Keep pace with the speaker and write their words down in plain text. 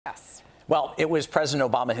Yes. Well, it was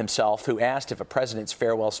President Obama himself who asked if a president's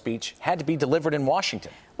farewell speech had to be delivered in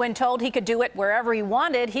Washington. When told he could do it wherever he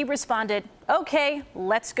wanted, he responded, "Okay,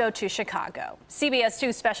 let's go to Chicago." CBS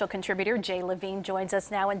 2 special contributor Jay Levine joins us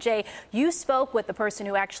now. And Jay, you spoke with the person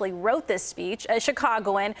who actually wrote this speech, a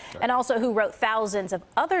Chicagoan, and also who wrote thousands of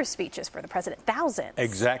other speeches for the president. Thousands.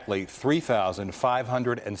 Exactly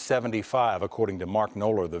 3,575, according to Mark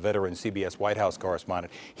Knoller, the veteran CBS White House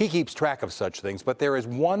correspondent. He keeps track of such things, but there is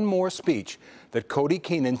one more speech that Cody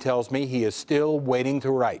Keenan tells me he is still waiting to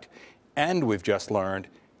write. And we've just learned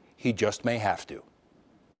he just may have to.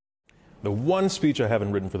 The one speech I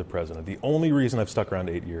haven't written for the president, the only reason I've stuck around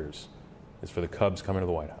 8 years, is for the Cubs coming to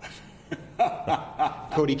the White House.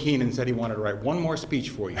 Cody Keenan said he wanted to write one more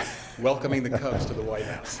speech for you, welcoming the Cubs to the White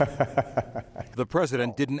House. The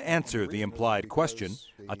president didn't answer the implied question.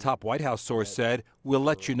 A top White House source said, "We'll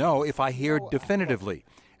let you know if I hear definitively."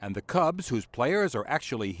 And the Cubs, whose players are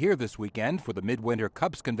actually here this weekend for the Midwinter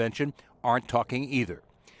Cubs Convention, aren't talking either.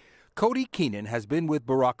 Cody Keenan has been with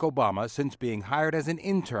Barack Obama since being hired as an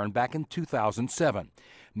intern back in 2007.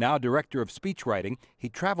 Now director of speechwriting, he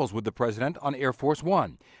travels with the president on Air Force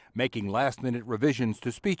One, making last-minute revisions to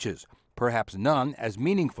speeches, perhaps none as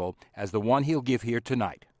meaningful as the one he'll give here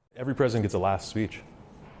tonight. Every president gets a last speech.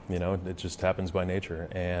 You know, it just happens by nature.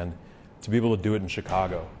 And to be able to do it in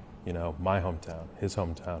Chicago, you know, my hometown, his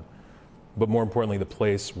hometown, but more importantly, the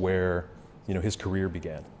place where, you know, his career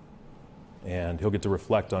began. And he'll get to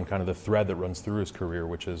reflect on kind of the thread that runs through his career,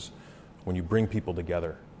 which is when you bring people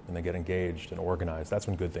together and they get engaged and organized, that's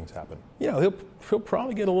when good things happen. You know, he'll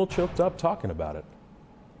probably get a little choked up talking about it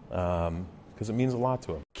because it means a lot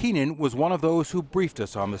to him. Keenan was one of those who briefed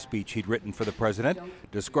us on the speech he'd written for the president,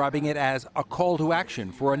 describing it as a call to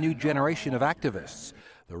action for a new generation of activists.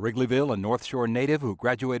 The Wrigleyville and North Shore native who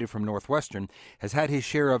graduated from Northwestern has had his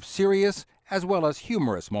share of serious as well as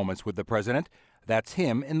humorous moments with the president. That's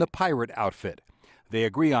him in the pirate outfit. They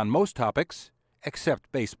agree on most topics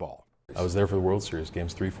except baseball. I was there for the World Series,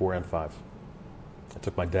 games 3, 4, and 5. I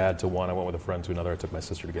took my dad to one, I went with a friend to another, I took my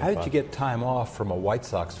sister to game 5. How did you get time off from a White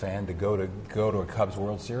Sox fan to go to a Cubs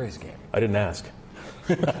World Series game? I didn't ask.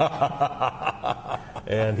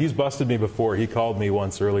 And he's busted me before. He called me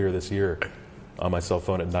once earlier this year on my cell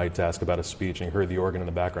phone at night to ask about a speech, and he heard the organ in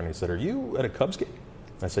the background. He said, "Are you at a Cubs game?"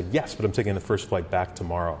 And I said, "Yes, but I'm taking the first flight back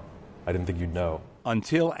tomorrow. I didn't think you'd know."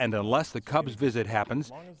 Until and unless the Cubs visit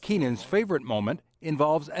happens, Keenan's favorite moment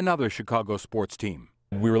involves another Chicago sports team.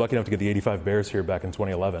 We were lucky enough to get the '85 Bears here back in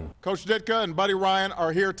 2011. Coach Ditka and Buddy Ryan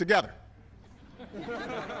are here together.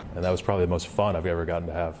 And that was probably the most fun I've ever gotten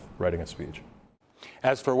to have writing a speech.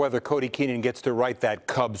 As for whether Cody Keenan gets to write that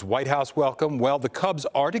Cubs White House welcome, well, the Cubs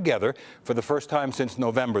are together for the first time since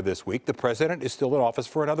November this week. The president is still in office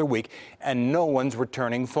for another week, and no one's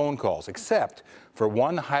returning phone calls, except for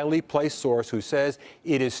one highly placed source who says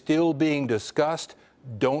it is still being discussed.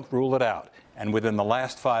 Don't rule it out. And within the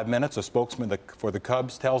last 5 minutes, a spokesman for the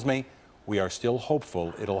Cubs tells me we are still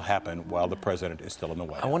hopeful it'll happen while the president is still in the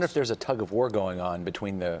White House. I wonder if there's a tug of war going on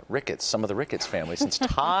between the Ricketts, some of the Ricketts family, since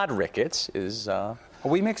Todd Ricketts is... Are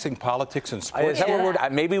we mixing politics and sports? Is that what we're,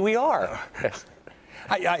 maybe we are.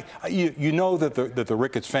 You know that the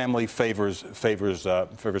Ricketts family favors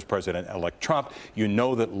President-elect Trump. You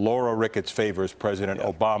know that Laura Ricketts favors President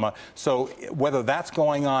Obama. So whether that's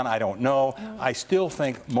going on, I don't know. I still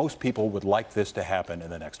think most people would like this to happen in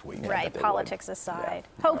the next week. Right, politics aside.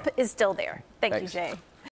 Hope is still there. Thank you, Jay.